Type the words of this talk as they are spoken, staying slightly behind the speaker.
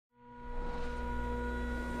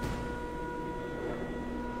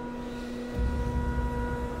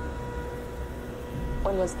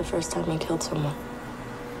When was the first time you killed someone?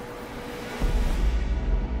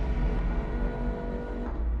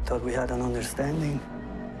 Thought we had an understanding.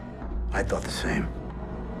 I thought the same.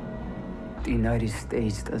 The United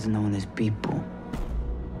States doesn't own its people.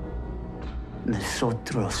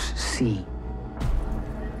 Nosotros sí.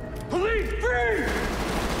 Police, free!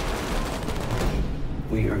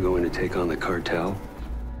 We are going to take on the cartel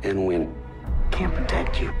and win. Can't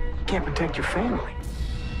protect you. Can't protect your family.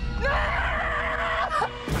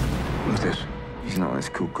 Who's this? He's known as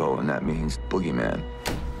Cuco, and that means boogeyman.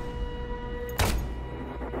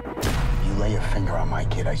 You lay a finger on my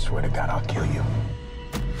kid, I swear to God, I'll kill you.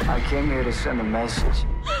 I came here to send a message.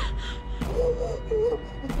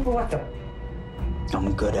 What the?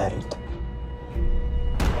 I'm good at it.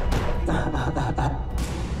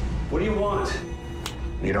 What do you want?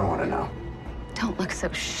 You don't want to know. Don't look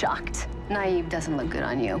so shocked. Naive doesn't look good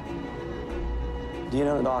on you. Do you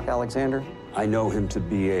know Doc Alexander? I know him to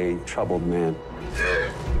be a troubled man.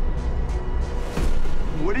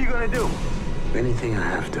 What are you gonna do? Anything I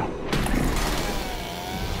have to.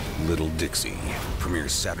 Little Dixie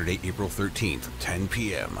premieres Saturday, April 13th, 10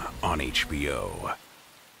 p.m. on HBO.